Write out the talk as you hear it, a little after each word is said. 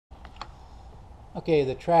Okay,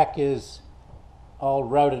 the track is all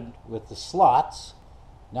routed with the slots.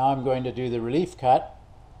 Now I'm going to do the relief cut.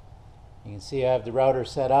 You can see I have the router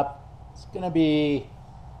set up. It's going to be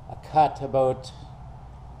a cut about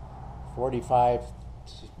 45,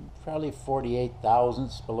 probably 48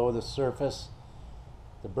 thousandths below the surface.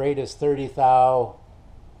 The braid is 30 thou.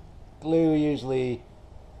 Glue usually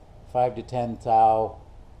 5 to 10 thou.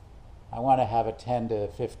 I want to have a 10 to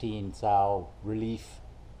 15 thou relief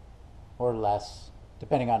or less,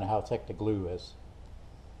 depending on how thick the glue is.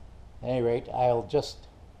 At any rate, I'll just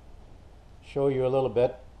show you a little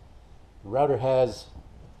bit. The router has,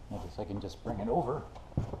 I guess I can just bring it over.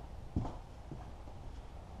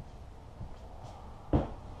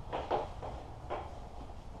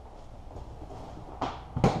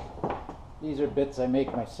 These are bits I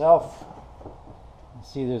make myself. You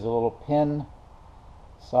see there's a little pin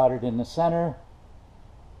soldered in the center.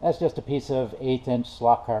 That's just a piece of 1/8 inch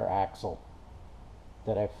slot car axle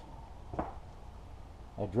that I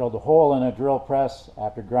drilled a hole in a drill press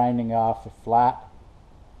after grinding off a flat.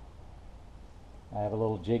 I have a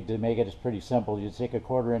little jig to make it. It's pretty simple. You take a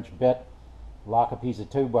 1/4 inch bit, lock a piece of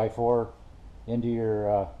 2x4 into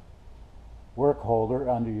your work holder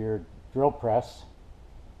under your drill press,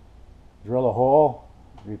 drill a hole,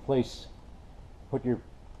 put your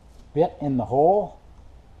bit in the hole,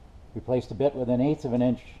 replace the bit with an 1/8 of an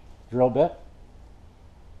inch drill bit,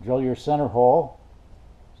 drill your center hole.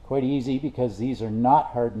 It's quite easy because these are not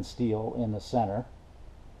hardened steel in the center.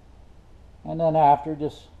 And then after,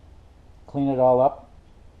 just clean it all up,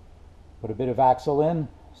 put a bit of axle in,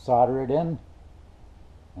 solder it in,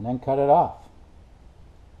 and then cut it off.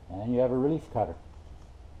 And you have a relief cutter.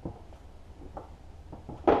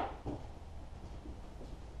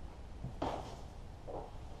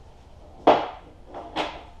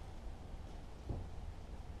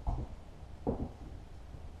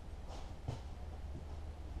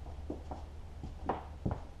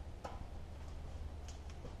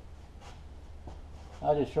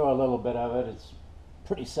 I'll just show a little bit of it. It's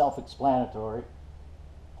pretty self-explanatory.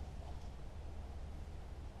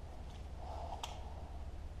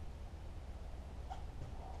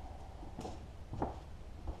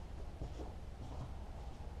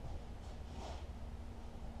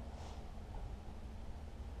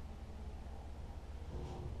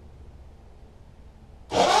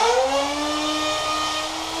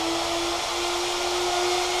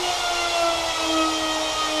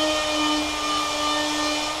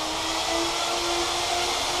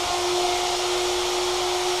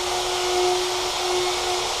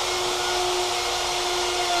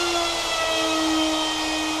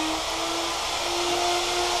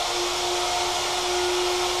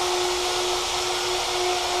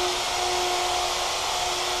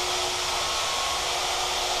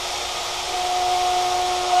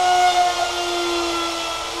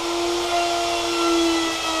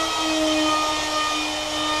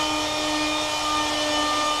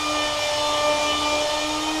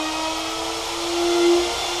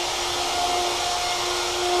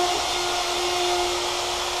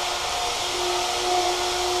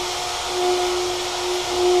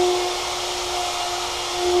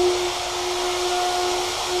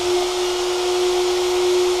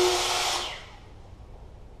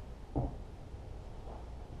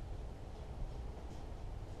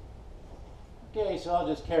 Okay, so I'll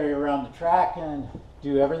just carry around the track and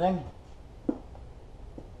do everything.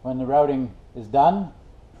 When the routing is done,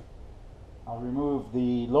 I'll remove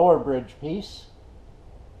the lower bridge piece,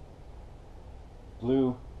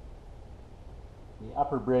 glue the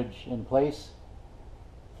upper bridge in place,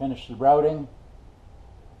 finish the routing,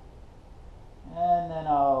 and then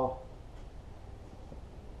I'll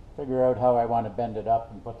figure out how I want to bend it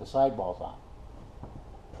up and put the sidewalls on.